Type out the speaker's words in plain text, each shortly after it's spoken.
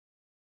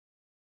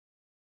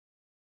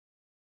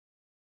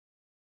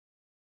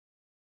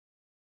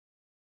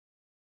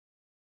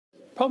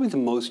Probably the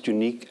most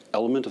unique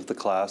element of the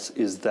class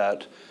is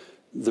that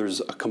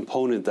there's a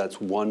component that's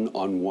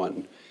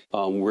one-on-one.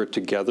 We're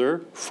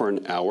together for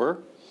an hour.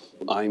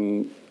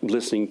 I'm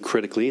listening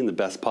critically in the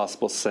best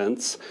possible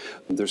sense.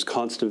 There's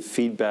constant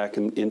feedback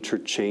and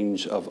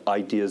interchange of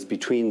ideas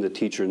between the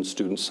teacher and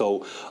student.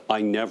 So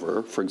I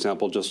never, for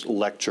example, just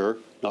lecture,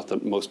 not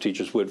that most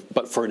teachers would,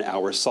 but for an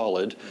hour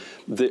solid.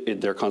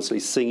 They're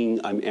constantly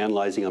singing, I'm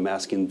analyzing, I'm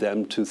asking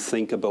them to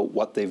think about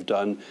what they've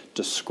done,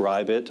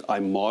 describe it. I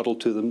model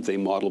to them, they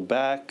model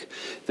back.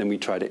 Then we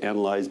try to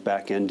analyze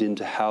back end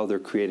into how they're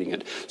creating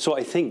it. So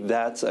I think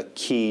that's a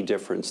key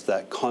difference,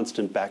 that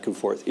constant back and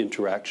forth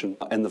interaction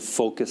and the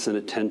focus and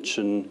attention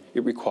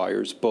it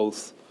requires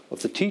both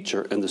of the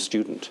teacher and the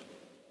student.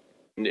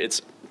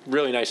 It's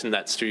really nice in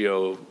that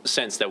studio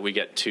sense that we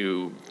get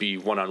to be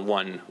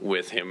one-on-one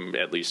with him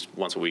at least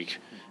once a week,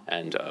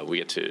 and we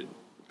get to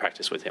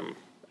practice with him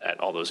at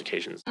all those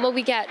occasions. Well,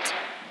 we get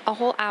a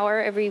whole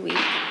hour every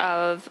week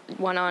of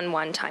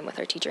one-on-one time with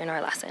our teacher in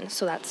our lesson,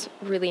 so that's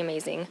really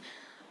amazing.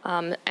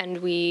 And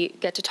we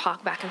get to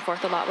talk back and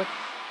forth a lot with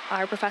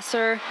our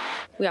professor.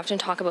 We often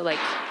talk about like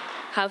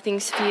how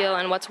things feel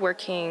and what's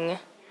working,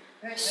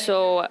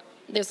 so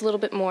there's a little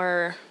bit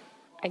more,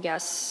 I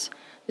guess,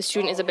 the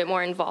student is a bit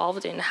more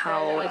involved in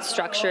how it's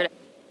structured.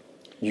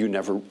 You're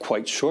never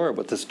quite sure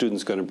what the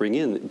student's going to bring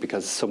in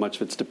because so much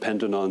of it's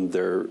dependent on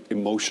their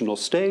emotional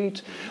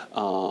state,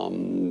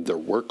 their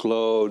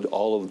workload,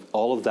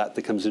 all of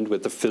that comes into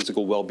it, the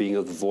physical well-being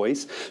of the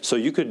voice. So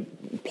you could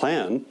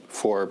plan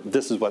for,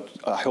 this is what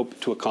I hope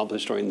to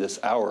accomplish during this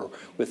hour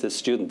with this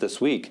student this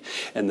week,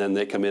 and then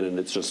they come in and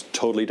it's just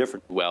totally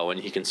different. Well,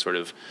 and he can sort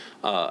of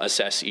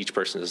assess each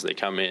person as they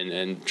come in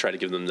and try to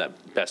give them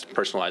that best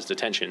personalized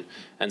attention.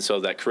 And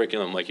so that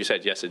curriculum, like you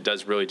said, yes, it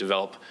does really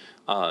develop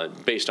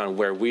based on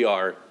where we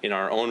are in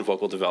our own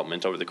vocal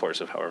development over the course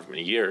of however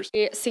many years.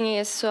 Singing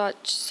is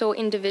so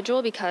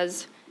individual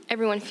because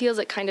everyone feels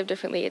it kind of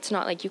differently. It's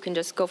not like you can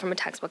just go from a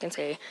textbook and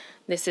say,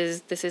 this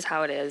is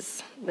how it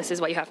is, this is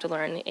what you have to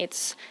learn.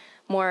 It's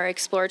more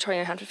exploratory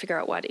and have to figure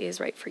out what is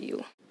right for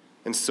you.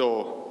 And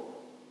so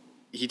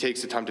he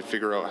takes the time to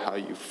figure out how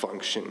you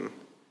function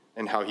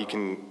and how he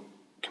can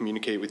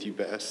communicate with you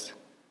best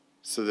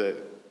so that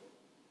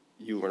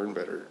you learn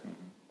better.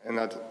 And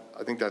I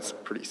think that's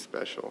pretty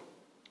special.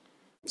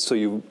 So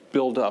you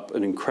build up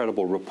an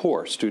incredible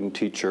rapport, student,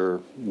 teacher,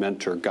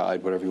 mentor,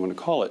 guide, whatever you want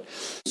to call it.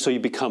 So you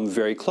become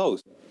very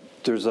close.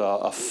 There's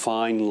a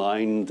fine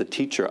line the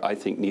teacher, I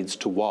think, needs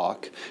to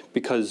walk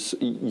because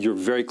you're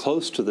very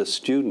close to the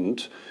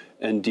student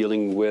and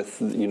dealing with,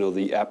 you know,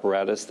 the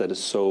apparatus that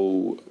is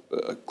so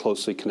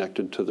closely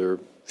connected to their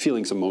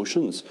feelings,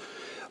 emotions.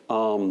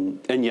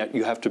 And yet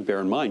you have to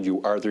bear in mind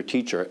you are their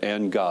teacher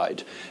and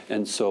guide.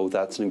 And so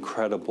that's an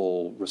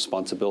incredible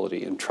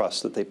responsibility and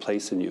trust that they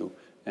place in you.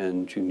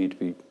 And you need to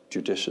be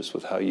judicious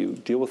with how you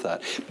deal with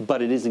that.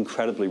 But it is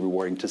incredibly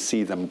rewarding to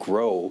see them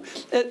grow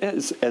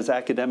as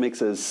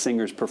academics, as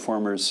singers,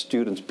 performers,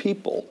 students,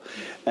 people,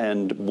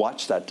 and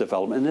watch that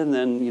development. And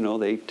then, you know,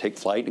 they take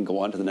flight and go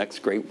on to the next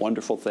great,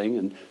 wonderful thing.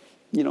 And,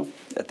 you know,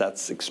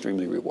 that's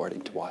extremely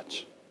rewarding to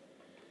watch.